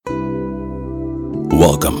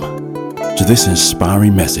Welcome to this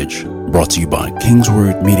inspiring message brought to you by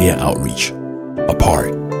Kingsword Media Outreach, a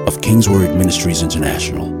part of Kingsword Ministries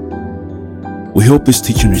International. We hope this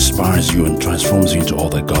teaching inspires you and transforms you into all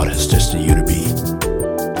that God has destined you to be.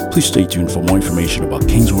 Please stay tuned for more information about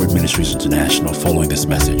Kingsword Ministries International following this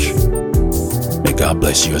message. May God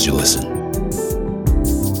bless you as you listen.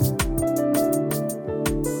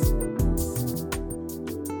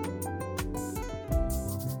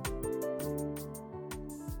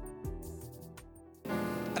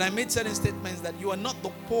 And I made certain statements that you are not the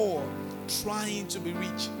poor trying to be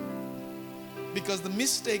rich. Because the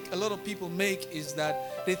mistake a lot of people make is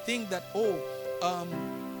that they think that,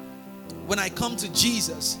 when I come to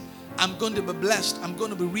Jesus, I'm going to be blessed, I'm going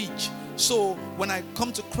to be rich. So when I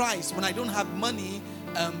come to Christ, when I don't have money,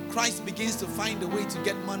 Christ begins to find a way to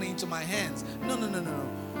get money into my hands. No.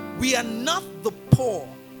 We are not the poor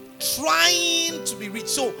trying to be rich.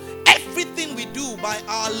 So everything we do by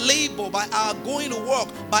our labor, by our going to work,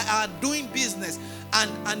 by our doing business,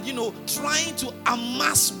 and trying to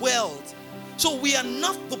amass wealth. So we are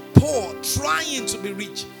not the poor trying to be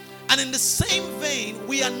rich. And in the same vein,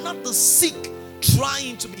 we are not the sick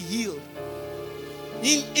trying to be healed.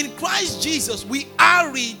 In Christ Jesus, we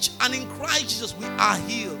are rich, and in Christ Jesus, we are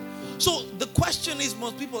healed. So the question is,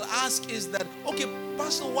 most people ask is that, okay,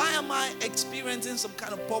 Pastor, why am I experiencing some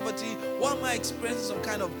kind of poverty? Why am I experiencing some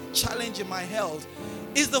kind of challenge in my health?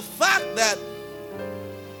 Is the fact that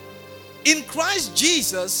in Christ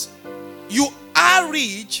Jesus, you are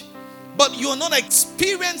rich, but you're not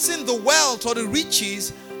experiencing the wealth or the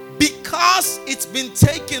riches because it's been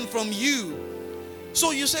taken from you. So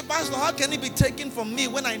you say, Pastor, how can it be taken from me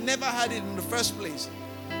when I never had it in the first place?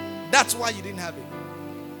 That's why you didn't have it.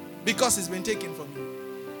 Because it's been taken from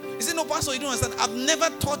you. You say, no, Pastor, you don't understand. I've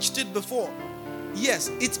never touched it before.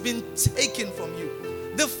 Yes, it's been taken from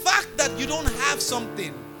you. The fact that you don't have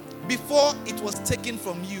something before it was taken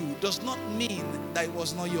from you does not mean that it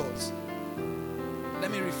was not yours.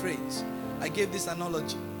 Let me rephrase. I gave this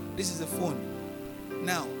analogy. This is a phone.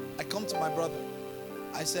 Now, I come to my brother.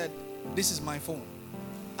 I said, this is my phone.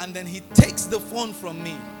 And then he takes the phone from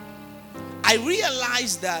me. I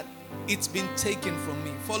realize that it's been taken from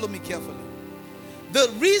me. Follow me carefully. The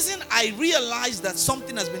reason I realize that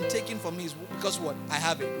something has been taken from me is because what? I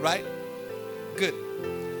have it, right? Good.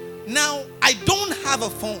 Now, I don't have a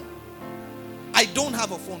phone. I don't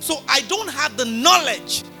have a phone. So I don't have the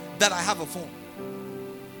knowledge that I have a phone.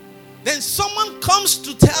 Then someone comes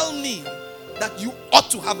to tell me that you ought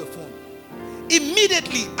to have a phone.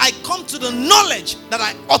 Immediately, I come to the knowledge that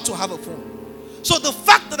I ought to have a phone. So the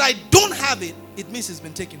fact that I don't have it, it means it's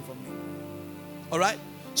been taken from me. All right?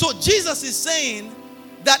 So Jesus is saying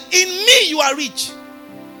that in me you are rich.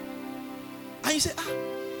 And you say,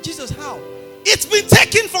 Jesus, how? It's been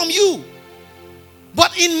taken from you.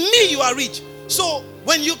 But in me you are rich. So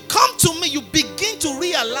when you come to me, you begin to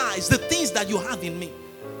realize the things that you have in me.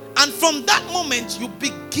 And from that moment, you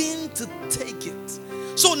begin to take it.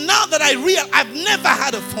 So now that I've never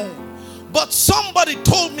had a phone. But somebody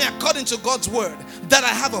told me, according to God's word, that I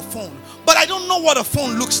have a phone. But I don't know what a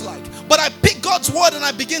phone looks like. But I pick God's word and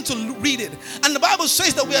I begin to read it. And the Bible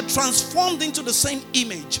says that we are transformed into the same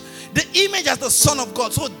image. The image as the Son of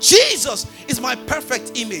God. So Jesus is my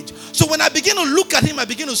perfect image. So when I begin to look at him, I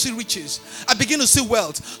begin to see riches. I begin to see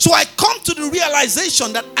wealth. So I come to the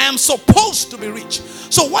realization that I am supposed to be rich.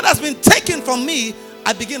 So what has been taken from me,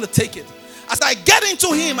 I begin to take it. As I get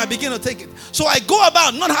into him, I begin to take it. So I go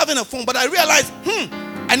about not having a phone, but I realize,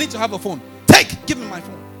 I need to have a phone. Give me my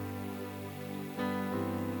phone.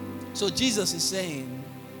 So Jesus is saying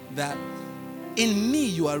that in me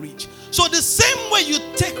you are rich. So the same way you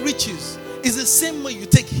take riches is the same way you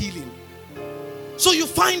take healing. So you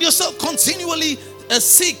find yourself continually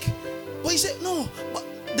sick. But you say, no, but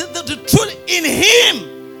the truth, in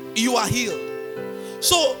him you are healed.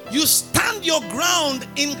 So you stand your ground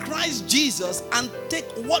in Christ Jesus and take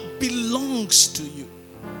what belongs to you.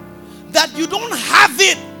 That you don't have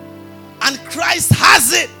it and Christ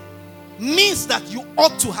has it means that you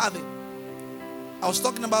ought to have it. I was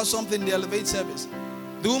talking about something in the Elevate service.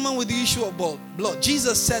 The woman with the issue of blood.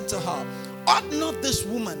 Jesus said to her, ought not this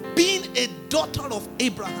woman, being a daughter of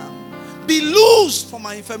Abraham, be loosed from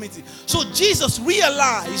her infirmity? So Jesus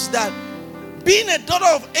realized that being a daughter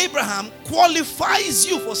of Abraham qualifies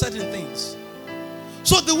you for certain things.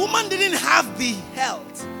 So the woman didn't have the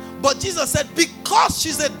health. But Jesus said, because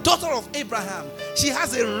she's a daughter of Abraham, she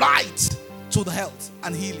has a right to the health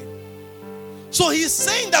and healing. So he's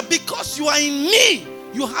saying that because you are in me,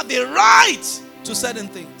 you have a right to certain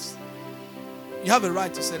things. You have a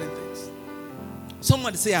right to certain things.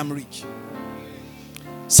 Someone say, I'm rich.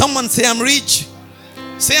 Someone say, I'm rich.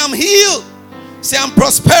 Say, I'm healed. Say, I'm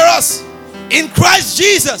prosperous in Christ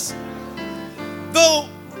Jesus. The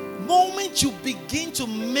moment you begin to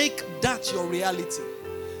make that your reality,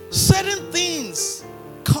 certain things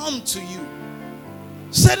come to you.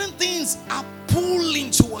 Certain things are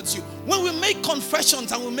pulling towards you. When we make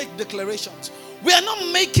confessions and we make declarations, we are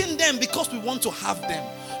not making them because we want to have them.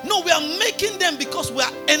 No, we are making them because we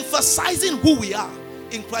are emphasizing who we are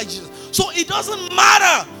in Christ Jesus. So it doesn't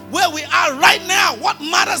matter where we are right now. What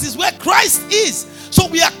matters is where Christ is. So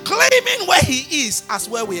we are claiming where he is as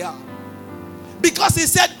where we are. Because he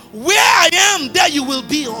said, where I am, there you will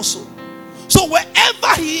be also. So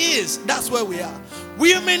wherever he is, that's where we are.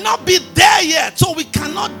 We may not be there yet, so we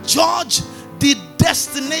cannot judge the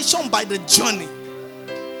destination by the journey.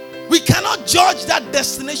 We cannot judge that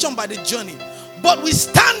destination by the journey. But we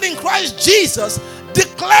stand in Christ Jesus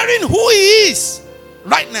declaring who he is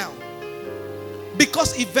right now.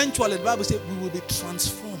 Because eventually the Bible says we will be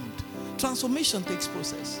transformed. Transformation takes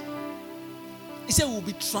process. He said we will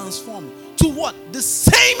be transformed to what? The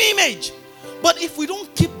same image. But if we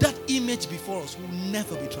don't keep that image before us, we will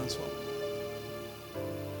never be transformed.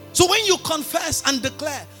 So when you confess and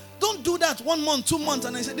declare, don't do that 1 month, 2 months,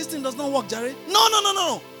 and I say, this thing does not work, Jared.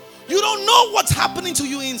 No. You don't know what's happening to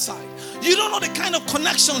you inside. You don't know the kind of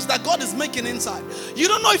connections that God is making inside. You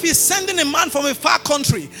don't know if he's sending a man from a far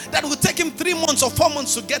country that will take him 3 months or 4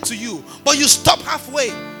 months to get to you. But you stop halfway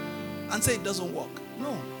and say it doesn't work.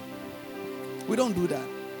 No. We don't do that.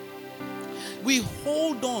 We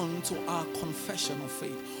hold on to our confession of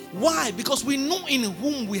faith. Why? Because we know in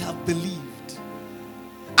whom we have believed.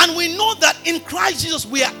 And we know that in Christ Jesus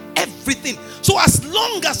we are everything. So as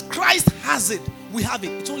long as Christ has it, we have it.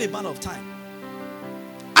 It's only a matter of time.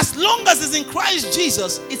 As long as it's in Christ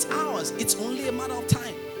Jesus, it's ours. It's only a matter of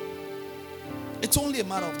time. It's only a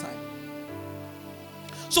matter of time.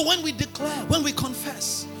 So when we declare, when we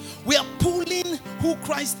confess, we are pulling who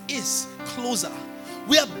Christ is closer.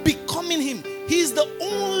 We are becoming him. He is the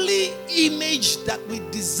only image that we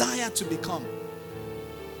desire to become.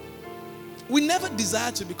 We never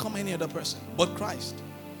desire to become any other person but Christ.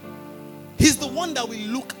 He's the one that we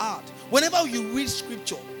look at. Whenever you read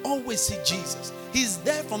scripture, always see Jesus. He's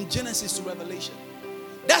there from Genesis to Revelation.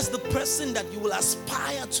 That's the person that you will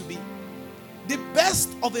aspire to be. The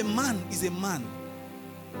best of a man is a man.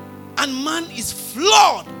 And man is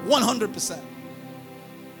flawed 100%.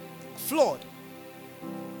 Flawed.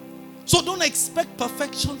 So don't expect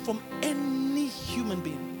perfection from any human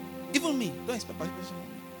being. Even me, don't expect perfection from me.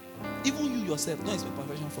 Even you yourself, don't expect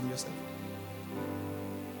perfection from yourself.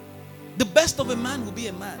 The best of a man will be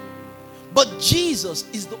a man. But Jesus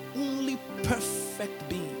is the only perfect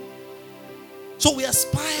being. So we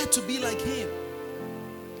aspire to be like him.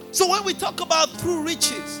 So when we talk about true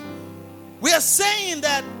riches, we are saying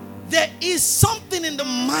that there is something in the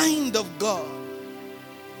mind of God.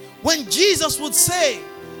 When Jesus would say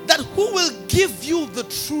that who will give you the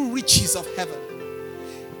true riches of heaven?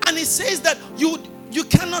 And he says that you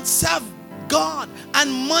cannot serve God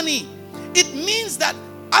and money. It means that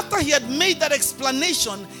after he had made that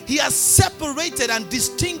explanation, he has separated and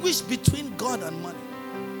distinguished between God and money.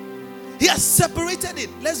 He has separated it.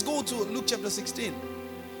 Let's go to Luke chapter 16.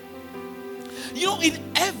 You know, in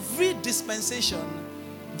every dispensation,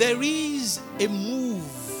 there is a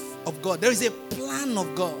move of God. There is a plan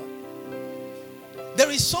of God. There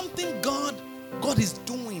is something God is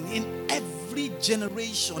doing in every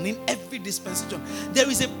generation, in every dispensation. There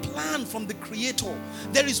is a plan from the Creator.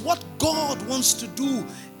 There is what God wants to do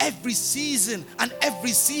every season and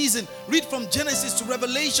every season. Read from Genesis to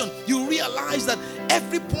Revelation. You realize that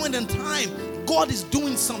every point in time, God is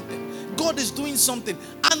doing something. God is doing something.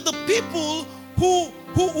 And the people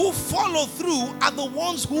who follow through are the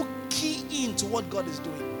ones who key into what God is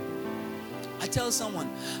doing. I tell someone,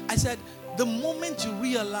 I said, the moment you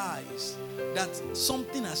realize that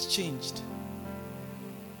something has changed,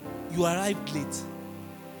 you arrived late.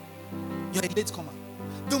 You're a late comer.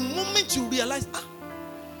 The moment you realize,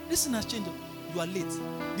 this thing has changed, you are late.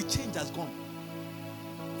 The change has gone.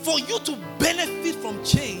 For you to benefit from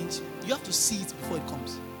change, you have to see it before it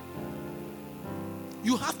comes.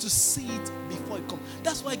 You have to see it before it comes.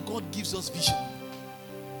 That's why God gives us vision.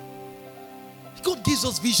 God gives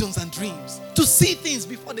us visions and dreams to see things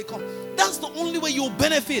before they come. That's the only way you'll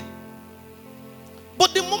benefit.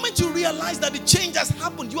 But the moment you realize that the change has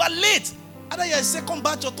happened, you are late. Either you're a second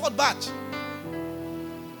batch or third batch.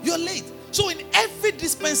 You're late. So in every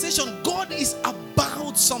dispensation, God is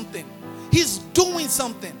about something. He's doing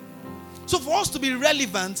something. So for us to be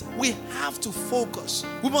relevant, we have to focus.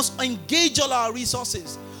 We must engage all our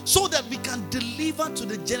resources so that we can deliver to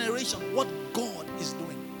the generation what God is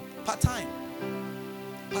doing. Part time.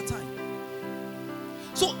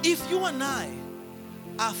 So if you and I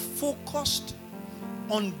are focused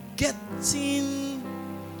on getting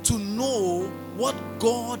to know what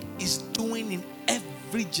God is doing in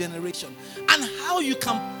every generation and how you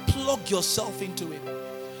can plug yourself into it,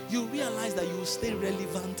 you realize that you will stay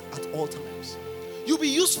relevant at all times. You'll be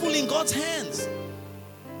useful in God's hands.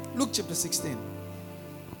 Luke chapter 16.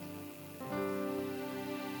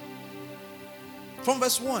 From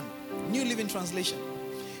verse 1, New Living Translation.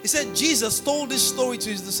 It said, Jesus told this story to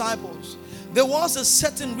his disciples. There was a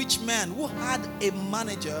certain rich man who had a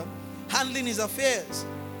manager handling his affairs.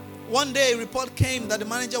 One day a report came that the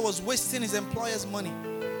manager was wasting his employer's money.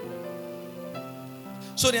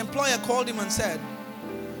 So the employer called him and said,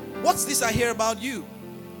 "What's this I hear about you?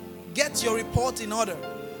 Get your report in order,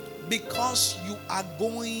 because you are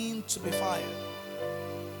going to be fired."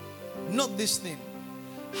 Note this thing: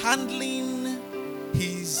 handling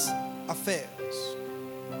his affairs.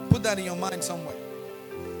 Put that in your mind somewhere.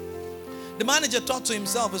 The manager thought to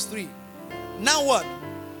himself, verse 3, "Now what?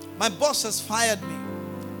 My boss has fired me.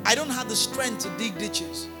 I don't have the strength to dig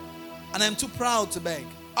ditches, and I'm too proud to beg.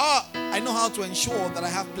 I know how to ensure that I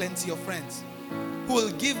have plenty of friends who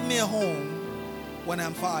will give me a home when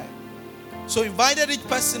I'm fired." So he invited each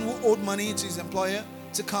person who owed money to his employer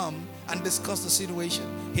to come and discuss the situation.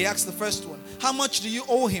 He asked the first one, "How much do you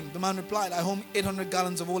owe him?" The man replied, "I owe him 800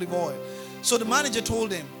 gallons of olive oil." So the manager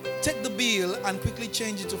told him, "Take the bill and quickly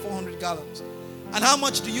change it to 400 gallons. "And how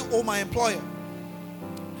much do you owe my employer?"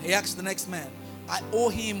 He asked the next man. "I owe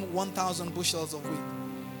him 1,000 bushels of wheat,"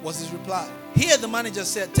 was his reply. Here the manager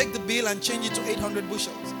said, "Take the bill and change it to 800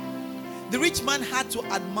 bushels. The rich man had to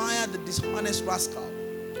admire the dishonest rascal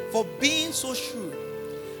for being so shrewd.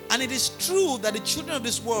 And it is true that the children of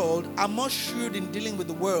this world are more shrewd in dealing with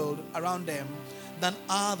the world around them than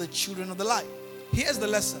are the children of the light. Here's the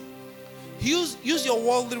lesson. Use your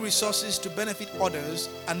worldly resources to benefit others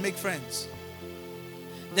and make friends.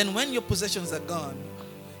 Then when your possessions are gone,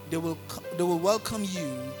 they will welcome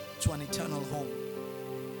you to an eternal home.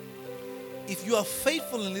 If you are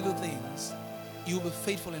faithful in little things, you will be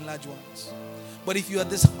faithful in large ones. But if you are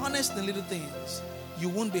dishonest in little things, you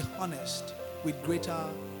won't be honest with greater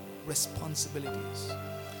responsibilities.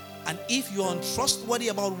 And if you are untrustworthy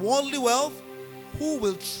about worldly wealth, who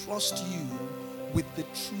will trust you with the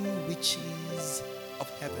true riches of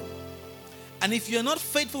heaven? And if you are not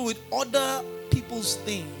faithful with other people's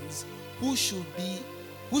things, who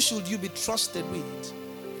should you be trusted with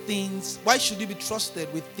things? Why should you be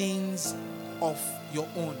trusted with things of your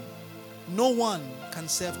own? No one can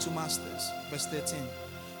serve two masters. Verse 13.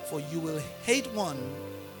 For you will hate one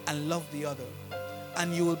and love the other,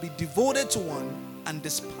 and you will be devoted to one and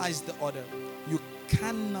despise the other. You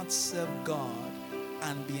cannot serve God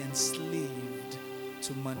and be enslaved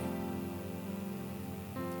to money.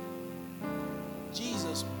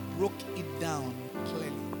 Jesus broke it down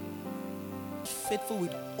clearly. Faithful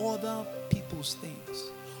with other people's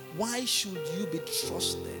things. Why should you be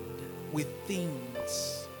trusted with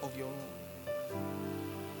things of your own?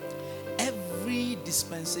 Every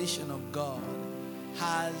dispensation of God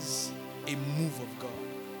has a move of God.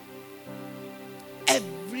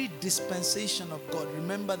 Every dispensation of God,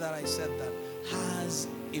 remember that I said that, has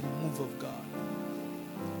a move of God.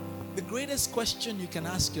 The greatest question you can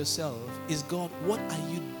ask yourself is, God, what are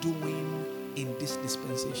you doing in this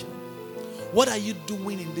dispensation? What are you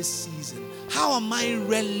doing in this season? How am I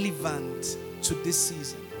relevant to this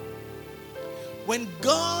season? When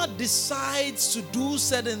God decides to do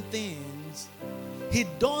certain things, He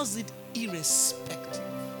does it irrespective.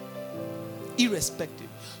 Irrespective.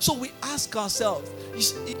 So we ask ourselves,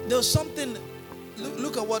 there's something,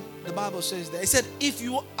 look at what the Bible says there. It said, if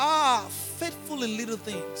you are faithful in little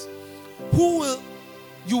things,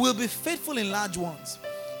 you will be faithful in large ones.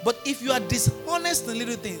 But if you are dishonest in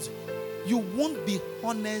little things, you won't be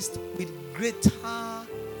honest with greater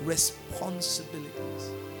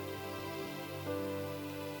responsibilities.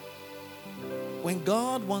 When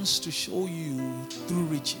God wants to show you through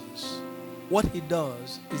riches, what He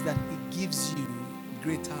does is that He gives you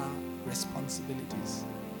greater responsibilities.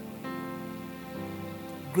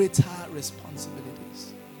 Greater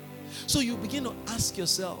responsibilities. So you begin to ask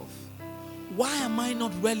yourself, why am I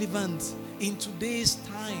not relevant in today's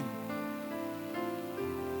time?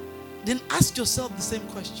 Then ask yourself the same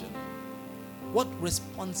question. What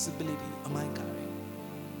responsibility am I carrying?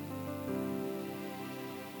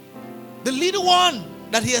 The little one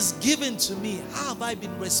that He has given to me, how have I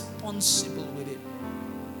been responsible with it?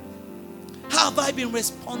 How have I been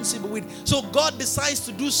responsible with it? So God decides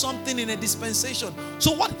to do something in a dispensation.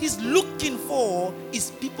 So what He's looking for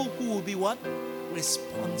is people who will be what?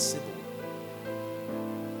 Responsible.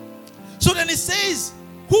 So then He says,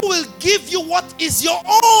 who will give you what is your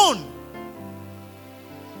own?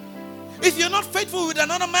 If you're not faithful with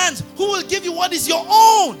another man's, who will give you what is your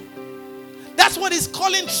own? That's what he's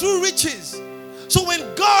calling true riches. So when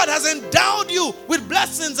God has endowed you with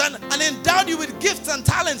blessings and endowed you with gifts and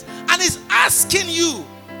talents, and is asking you,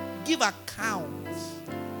 give account.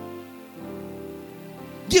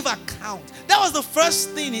 Give account. That was the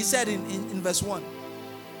first thing he said in verse 1.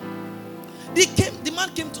 The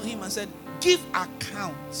man came to him and said, give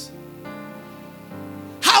account.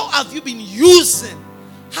 How have you been using?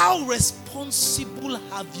 How responsible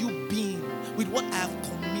have you been with what I have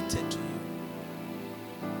committed to you?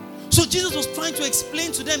 So Jesus was trying to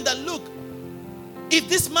explain to them that, look, if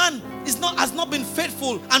this man has not been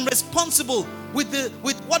faithful and responsible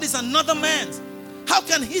with what is another man's, how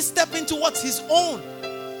can he step into what's his own?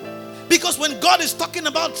 Because when God is talking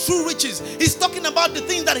about true riches, he's talking about the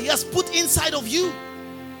thing that he has put inside of you.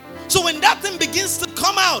 So when that thing begins to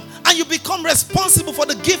come out and you become responsible for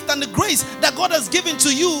the gift and the grace that God has given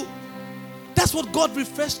to you, that's what God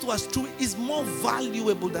refers to as true. Is more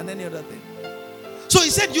valuable than any other thing. So he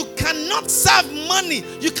said you cannot serve money.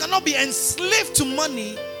 You cannot be enslaved to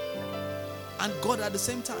money and God at the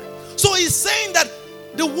same time. So he's saying that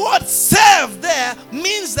the word serve there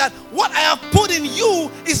means that what I have put in you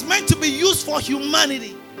is meant to be used for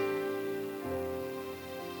humanity.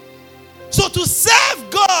 So to serve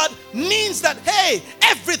God means that, hey,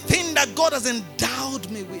 everything that God has endowed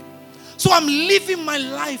me with. So I'm living my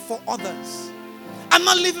life for others. I'm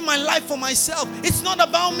not living my life for myself. It's not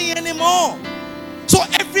about me anymore. So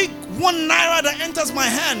every 1 naira that enters my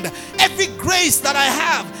hand, every grace that I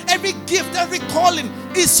have, every gift, every calling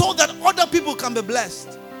is so that other people can be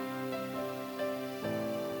blessed.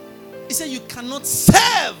 He said you cannot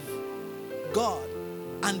serve God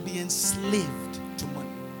and be enslaved to money.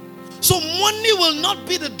 So money will not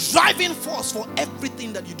be the driving force for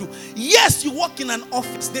everything that you do. Yes, you work in an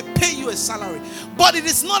office, they pay you a salary, but it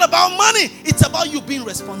is not about money, it's about you being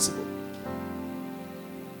responsible.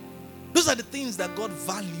 Those are the things that God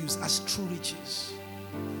values as true riches.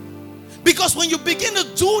 Because when you begin to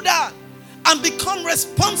do that and become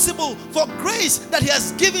responsible for grace that he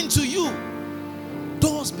has given to you,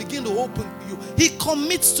 doors begin to open to you. He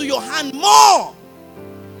commits to your hand more.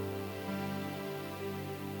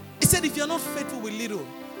 He said, if you're not faithful with little,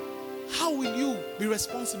 how will you be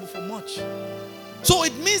responsible for much? So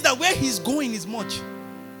it means that where he's going is much.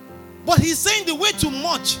 But he's saying the way to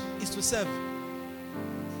much is to serve.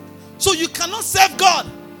 So you cannot serve God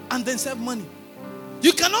and then serve money.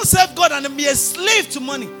 You cannot serve God and then be a slave to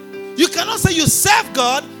money. You cannot say you serve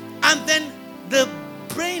God and then the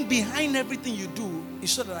brain behind everything you do is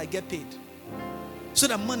so that I get paid, so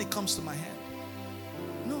that money comes to my hand.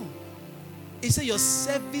 No. He said your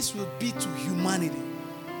service will be to humanity.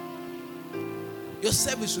 Your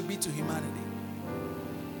service will be to humanity.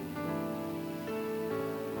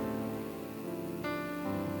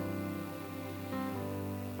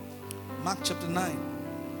 Mark chapter 9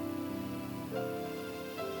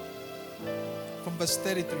 from verse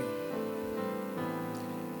 33.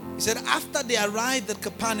 He said, after they arrived at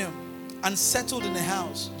Capernaum and settled in a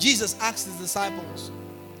house, Jesus asked his disciples,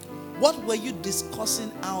 what were you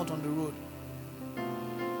discussing out on the road?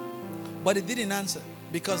 But they didn't answer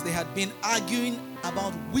because they had been arguing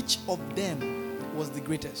about which of them was the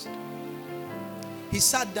greatest. He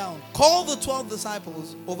sat down, called the 12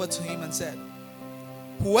 disciples over to him and said,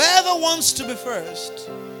 whoever wants to be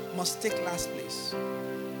first must take last place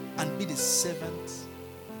and be the servant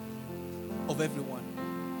of everyone.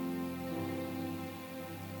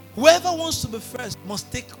 Whoever wants to be first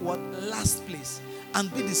must take what? Last place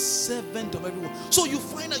and be the servant of everyone. So you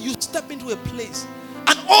find out you step into a place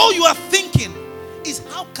and all you are thinking is,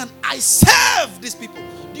 how can I serve these people?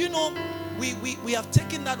 Do you know, we have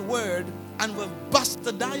taken that word and we've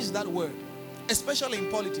bastardized that word. Especially in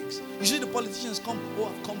politics. Usually the politicians come, oh,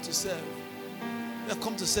 I've come to serve. I've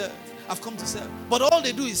come to serve. I've come to serve. But all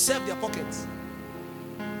they do is serve their pockets.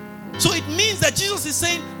 So it means that Jesus is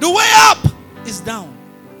saying the way up is down.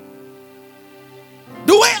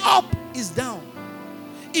 The way up is down.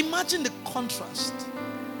 Imagine the contrast.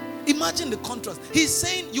 Imagine the contrast. He's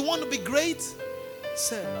saying you want to be great?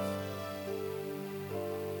 Serve.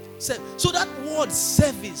 Serve. So that word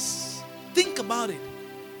service, think about it.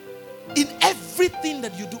 In everything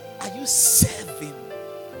that you do, are you serving?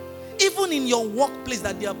 Even in your workplace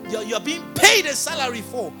that you are being paid a salary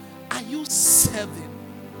for, are you serving?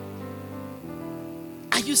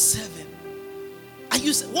 Are you serving?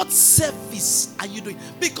 What service are you doing?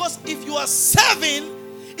 Because if you are serving,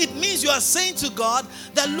 it means you are saying to God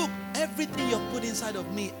that, look, everything you put inside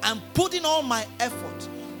of me, I'm putting all my effort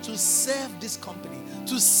to serve this company,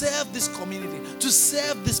 to serve this community, to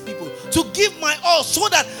serve these people, to give my all so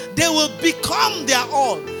that they will become their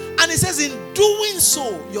all. And it says, in doing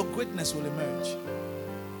so, your greatness will emerge.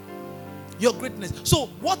 Your greatness. So,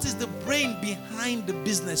 what is the brain behind the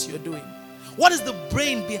business you're doing? What is the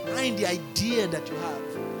brain behind the idea that you have?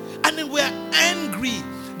 And then we're angry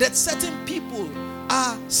that certain people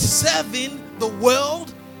are serving the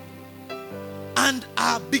world and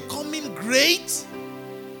are becoming great.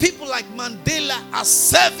 People like Mandela are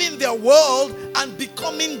serving their world and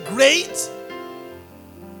becoming great.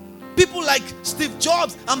 People like Steve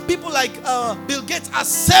Jobs and people like Bill Gates are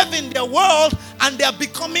serving their world and they are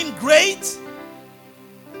becoming great.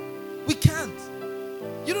 We can't.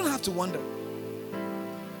 You don't have to wonder.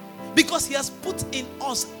 Because he has put in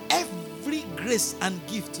us every grace and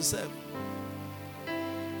gift to serve.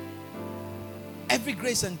 Every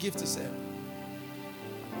grace and gift to serve.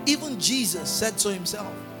 Even Jesus said so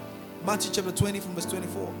himself. Matthew chapter 20 from verse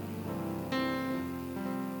 24.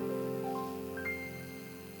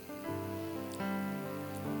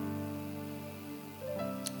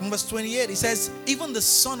 In verse 28, he says, even the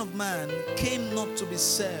Son of Man came not to be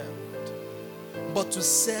served, but to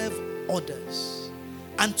serve others,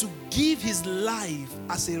 and to give his life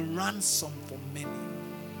as a ransom for many.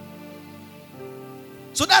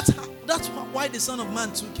 So that's why the Son of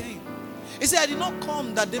Man too came. He said, I did not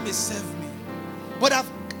come that they may serve me, but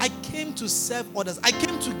I came to serve others. I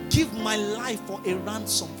came to give my life for a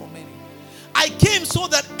ransom for many. I came so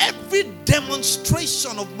that every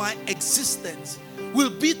demonstration of my existence will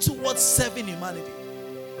be towards serving humanity.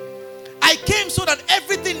 I came so that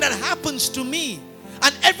everything that happens to me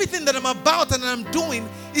and everything that I'm about and I'm doing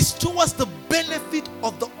is towards the benefit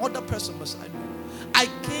of the other person beside me. I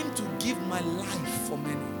came to give my life for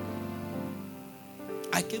many.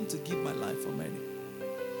 I came to give my life for many.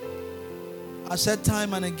 I said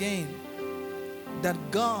time and again that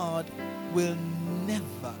God will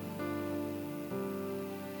never,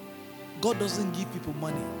 God doesn't give people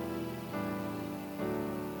money.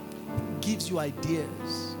 He gives you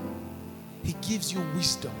ideas. He gives you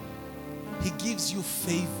wisdom. He gives you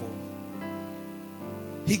favor.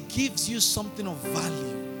 He gives you something of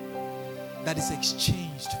value that is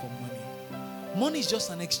exchanged for money. Money is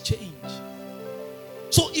just an exchange.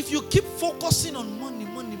 So if you keep focusing on money,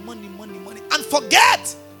 and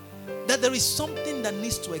forget that there is something that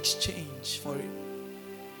needs to exchange for it,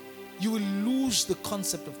 you will lose the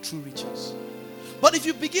concept of true riches. But if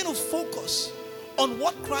you begin to focus on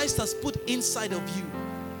what Christ has put inside of you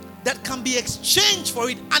that can be exchanged for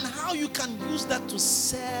it, and how you can use that to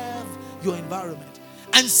serve your environment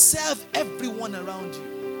and serve everyone around you,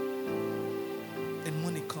 then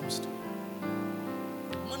money comes to you.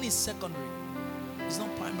 Money is secondary. It's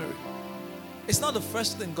not primary. It's not the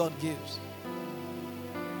first thing God gives.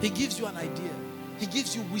 He gives you an idea. He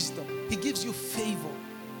gives you wisdom. He gives you favor.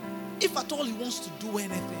 If at all he wants to do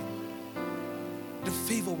anything, the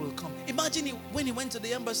favor will come. Imagine when he went to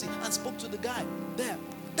the embassy and spoke to the guy there.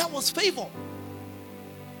 That was favor.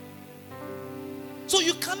 So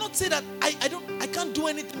you cannot say that I can't do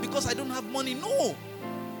anything because I don't have money. No.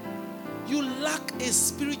 You lack a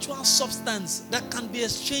spiritual substance that can be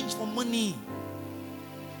exchanged for money.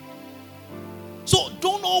 So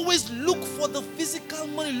don't always look for the physical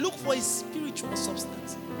money. Look for a spiritual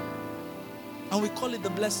substance. And we call it the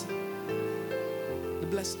blessing. The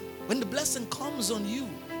blessing. When the blessing comes on you,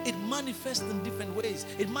 it manifests in different ways.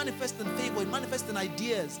 It manifests in favor. It manifests in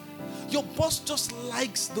ideas. Your boss just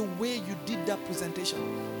likes the way you did that presentation.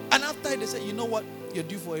 And after they say, you know what? You're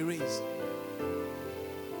due for a raise.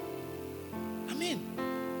 I mean,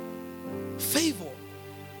 favor.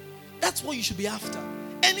 That's what you should be after.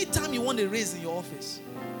 Anytime you want a raise in your office,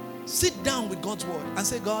 sit down with God's word and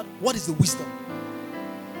say, God, what is the wisdom?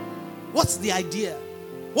 What's the idea?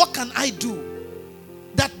 What can I do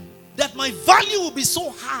that my value will be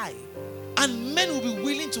so high and men will be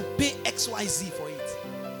willing to pay XYZ for it?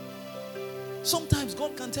 Sometimes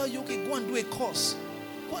God can tell you, okay, go and do a course.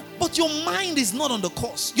 But your mind is not on the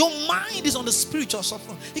course. Your mind is on the spiritual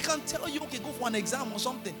suffering. He can tell you, okay, go for an exam or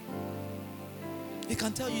something. He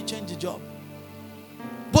can tell you change the job.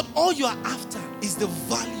 But all you are after is the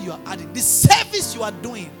value you are adding, the service you are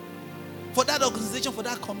doing for that organization, for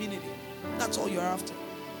that community. That's all you're after.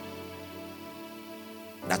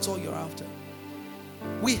 That's all you're after.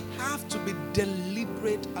 We have to be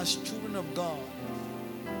deliberate as children of God,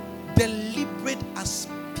 deliberate as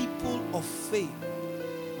people of faith,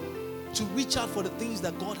 to reach out for the things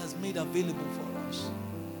that God has made available for us.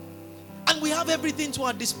 And we have everything to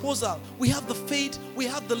our disposal. We have the faith, we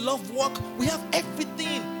have the love walk, we have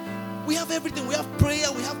everything. We have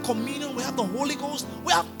prayer, we have communion, we have the Holy Ghost,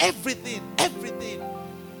 we have everything.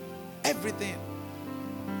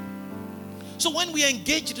 So when we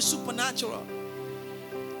engage the supernatural,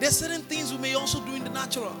 there are certain things we may also do in the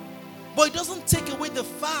natural. But it doesn't take away the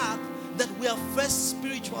fact that we are first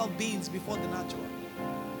spiritual beings before the natural.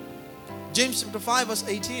 James chapter 5 verse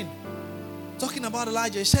 18. Talking about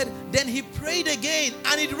Elijah, he said, then he prayed again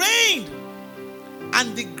and it rained.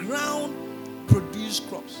 And the ground produced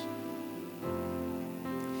crops.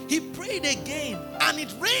 He prayed again and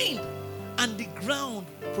it rained. And the ground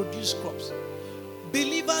produced crops.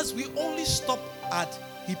 Believers, we only stop at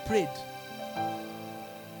he prayed.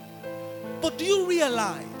 But do you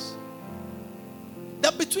realize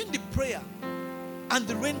that between the prayer and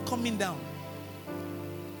the rain coming down,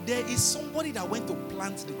 there is somebody that went to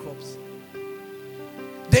plant the crops.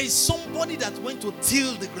 There is somebody that went to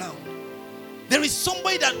till the ground. There is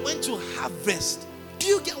somebody that went to harvest. Do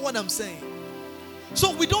you get what I'm saying?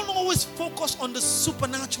 So we don't always focus on the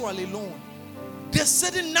supernatural alone. There are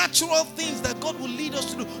certain natural things that God will lead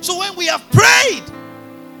us to do. So when we have prayed,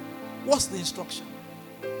 what's the instruction?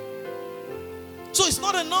 So it's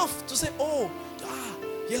not enough to say,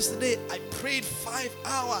 yesterday I prayed 5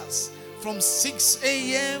 hours from 6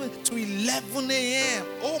 a.m. to 11 a.m.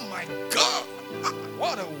 Oh my God.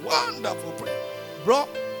 What a wonderful prayer. Bro,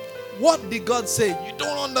 what did God say? You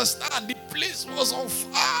don't understand. The place was on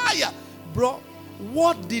fire. Bro,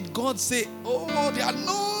 what did God say? Oh, the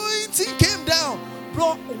anointing came down.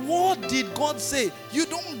 Bro, what did God say? You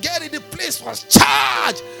don't get it. The place was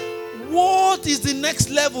charged. What is the next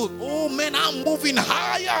level? Oh man, I'm moving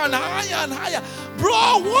higher and higher and higher.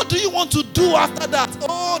 Bro, what do you want to do after that?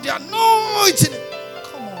 Oh, the anointing.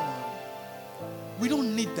 Come on. We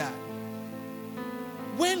don't need that.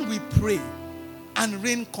 When we pray and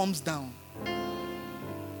rain comes down,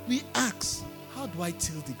 we ask, how do I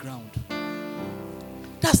till the ground?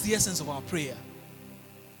 That's the essence of our prayer.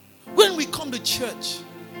 When we come to church,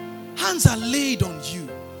 hands are laid on you.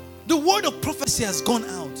 The word of prophecy has gone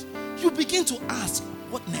out. You begin to ask,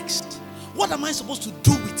 what next? What am I supposed to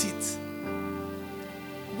do with it?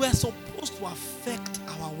 We're supposed to affect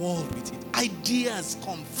our world with it. Ideas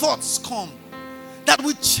come, thoughts come, that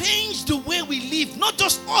will change the way we live. Not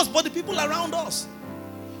just us, but the people around us.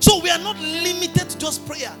 So we are not limited to just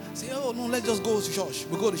prayer. Say, oh no, let's just go to church.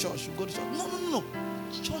 We go to church. We go to church. No.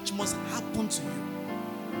 Church must happen to you.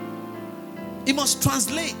 It must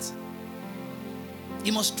translate.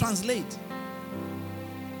 It must translate.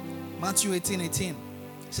 Matthew 18:18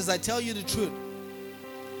 says, I tell you the truth.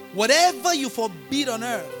 Whatever you forbid on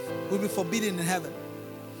earth will be forbidden in heaven.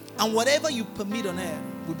 And whatever you permit on earth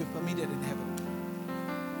will be permitted in heaven.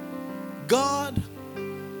 God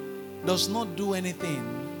does not do anything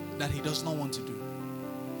that he does not want to do.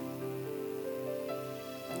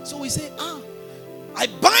 So we say, I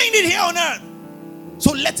bind it here on earth,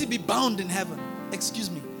 so let it be bound in heaven. Excuse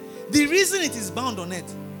me. The reason it is bound on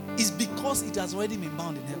earth is because it has already been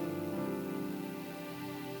bound in heaven.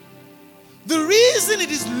 The reason it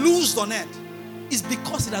is loosed on earth is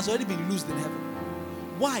because it has already been loosed in heaven.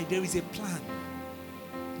 Why? There is a plan.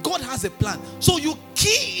 God has a plan. So you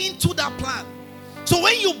key into that plan. So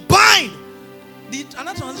when you bind,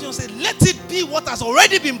 another translation says, let it be what has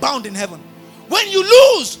already been bound in heaven. When you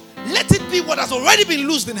lose, let it be what has already been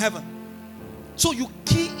loosed in heaven. So you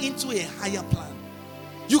key into a higher plan.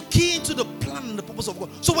 You key into the plan and the purpose of God.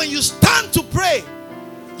 So when you stand to pray,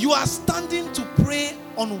 you are standing to pray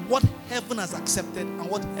on what heaven has accepted and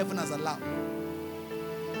what heaven has allowed.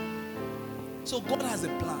 So God has a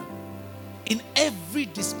plan. In every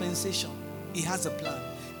dispensation, he has a plan.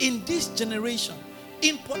 In this generation,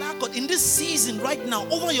 in Port Harcourt, in this season right now,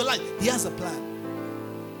 over your life, he has a plan.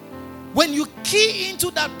 When you key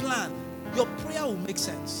into that plan, your prayer will make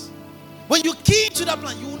sense. When you key into that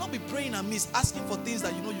plan, you will not be praying amiss, asking for things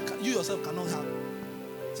that you know you yourself cannot have.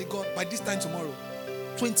 Say, God, by this time tomorrow,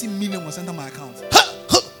 20 million was enter my account.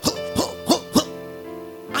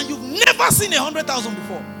 And you've never seen 100,000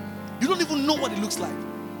 before. You don't even know what it looks like.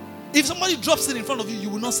 If somebody drops it in front of you, you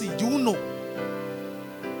will not see it. You won't know.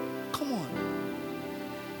 Come on.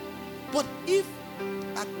 But if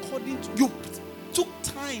according to you took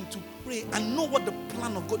time to pray and know what the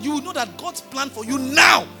plan of God, you will know that God's plan for you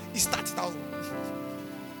now is 30,000.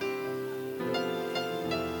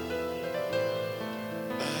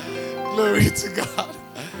 Glory to God.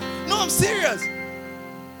 No, I'm serious.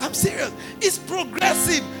 I'm serious. It's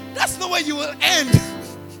progressive. That's not where you will end.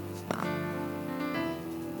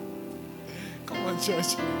 Come on,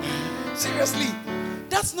 church. Seriously.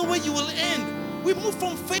 That's not where you will end. We move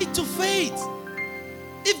from faith to faith.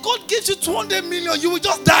 If God gives you 200 million, you will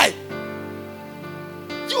just die.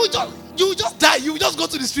 You will just die. You will just go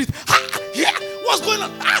to the street. What's going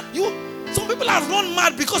on? Some people are run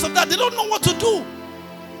mad because of that. They don't know what to do.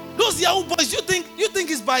 Those Yahoo boys, you think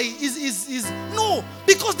is no,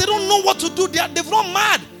 because they don't know what to do. They've run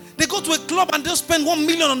mad. They go to a club and they'll spend 1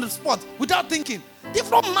 million on the spot without thinking. They've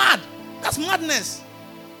run mad. That's madness.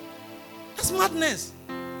 That's madness.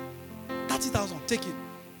 30,000, take it.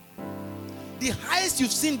 The highest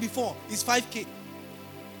you've seen before is 5K.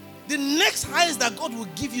 The next highest that God will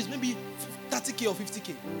give you is maybe 30K or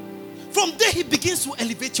 50K. From there, He begins to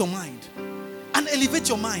elevate your mind. And elevate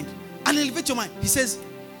your mind. And elevate your mind. He says,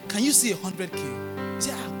 can you see 100K? You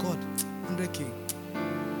say, God, 100K.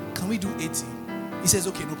 Can we do 80? He says,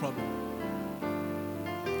 okay, no problem.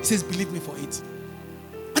 He says, believe me for 80.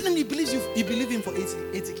 And then he believes you. You believe him for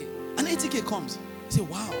 80K. And 80K comes. You say,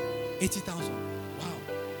 wow, 80,000. Wow.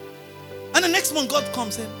 And the next month, God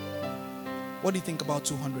comes in. What do you think about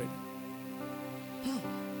 200?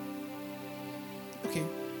 Okay,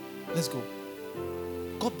 let's go.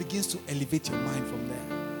 God begins to elevate your mind from there.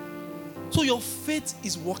 So your faith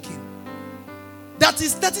is working. That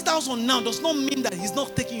is 30,000 now does not mean that He's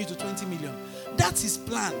not taking you to 20 million. That's His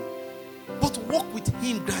plan. But walk with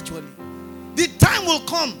Him gradually. The time will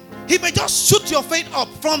come. He may just shoot your faith up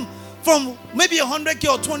from maybe 100K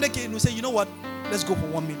or 200K and will say, you know what? Let's go for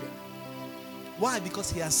 1 million. Why?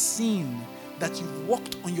 Because He has seen that you've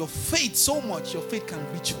worked on your faith so much, your faith can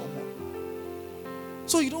reach for more.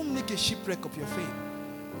 So you don't make a shipwreck of your faith.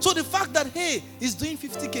 So the fact that, hey, he's doing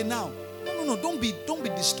 50K now, no, don't be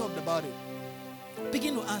disturbed about it.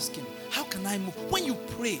 Begin to ask Him, how can I move? When you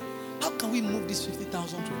pray, how can we move this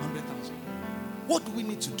 50,000 to 100,000? What do we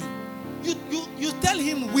need to do? You tell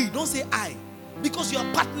Him we, don't say I. Because you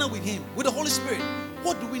are partner with Him, with the Holy Spirit.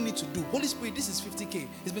 What do we need to do? Holy Spirit, this is 50K.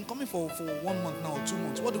 It's been coming for 1 month now or 2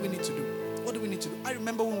 months. What do we need to do? What do we need to do? I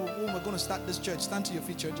remember when we were going to start this church, Stand to Your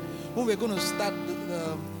Feet Church. When we were going to start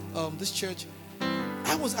this church,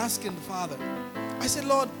 I was asking the Father. I said,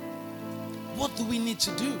 Lord, what do we need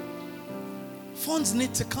to do? Funds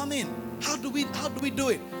need to come in. How do we do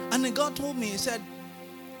it? And then God told me, He said,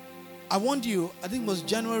 I want you, I think it was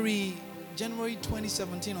January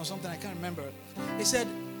 2017 or something, I can't remember. He said,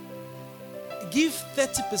 give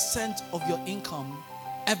 30% of your income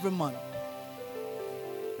every month.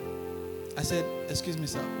 I said, excuse me,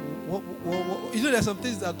 sir. What? You know, there's some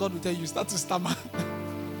things that God will tell you, start to stammer.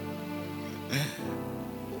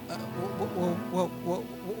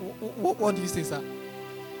 What do you say, sir?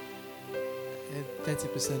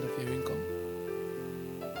 30% of your income.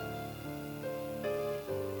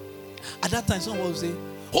 At that time, someone will say,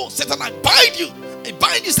 oh, Satan, I bind you. I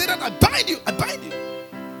bind you, Satan, I bind you. I bind you.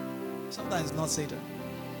 Sometimes it's not Satan.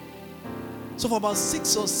 So for about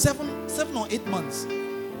 7 or 8 months,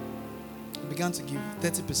 I began to give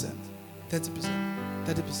 30%, 30%,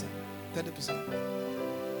 30%, 30%.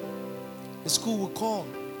 The school will call.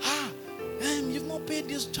 You've not paid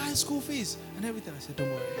this child's school fees and everything. I said, don't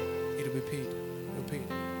worry, it'll be paid. It'll be paid.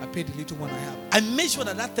 I paid the little one I have. I made sure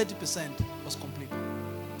that 30% was complete.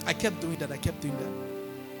 I kept doing that.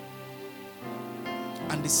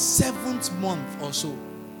 And the 7th month or so,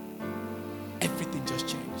 everything just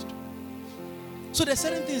changed. So there are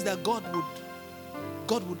certain things that God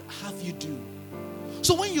would have you do.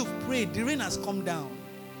 So when you've prayed, the rain has come down.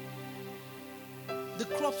 The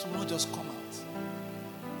crops will not just come out.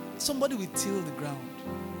 Somebody will till the ground.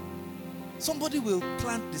 Somebody will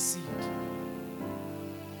plant the seed.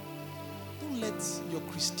 Don't let your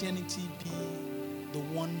Christianity be the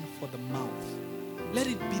one for the mouth. Let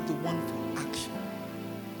it be the one for action.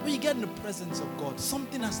 When you get in the presence of God,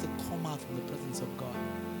 something has to come out from the presence of God.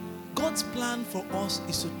 God's plan for us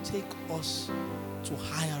is to take us to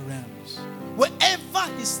higher realms.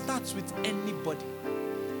 Wherever He starts with anybody,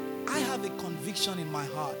 I have a conviction in my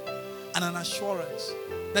heart and an assurance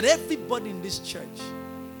that everybody in this church,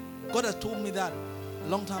 God has told me that a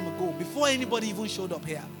long time ago, before anybody even showed up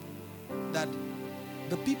here, that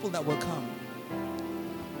the people that will come,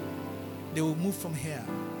 they will move from here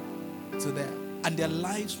to there. And their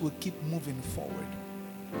lives will keep moving forward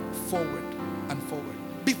and forward.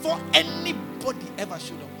 Before anybody ever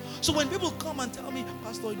showed up. So when people come and tell me,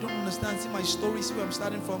 Pastor, you don't understand, see my story, see where I'm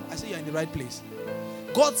starting from, I say you're in the right place.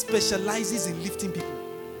 God specializes in lifting people.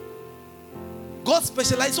 God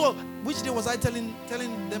specializes. So which day was I telling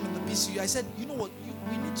them in the PCU? I said, you know what?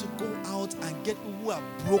 We need to go out and get people who are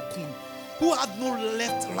broken, who have no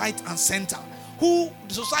left, right, and center, who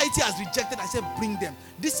the society has rejected. I said, bring them.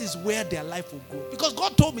 This is where their life will grow. Because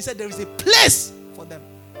God told me, He said, there is a place for them.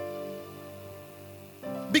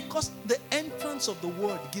 Because the entrance of the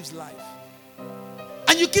word gives life.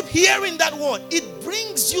 And you keep hearing that word. It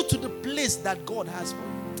brings you to the place that God has for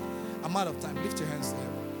you. I'm out of time. Lift your hands there.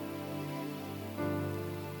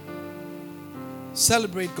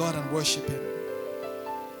 Celebrate God and worship Him.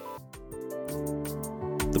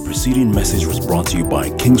 preceding message was brought to you by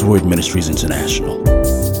Kingsword Ministries International.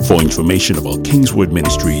 For information about Kingsword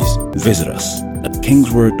Ministries, visit us at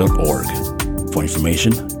kingsword.org for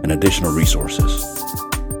information and additional resources.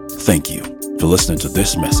 Thank you for listening to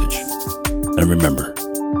this message. And remember,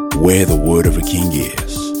 where the word of a king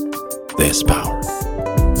is, there's power.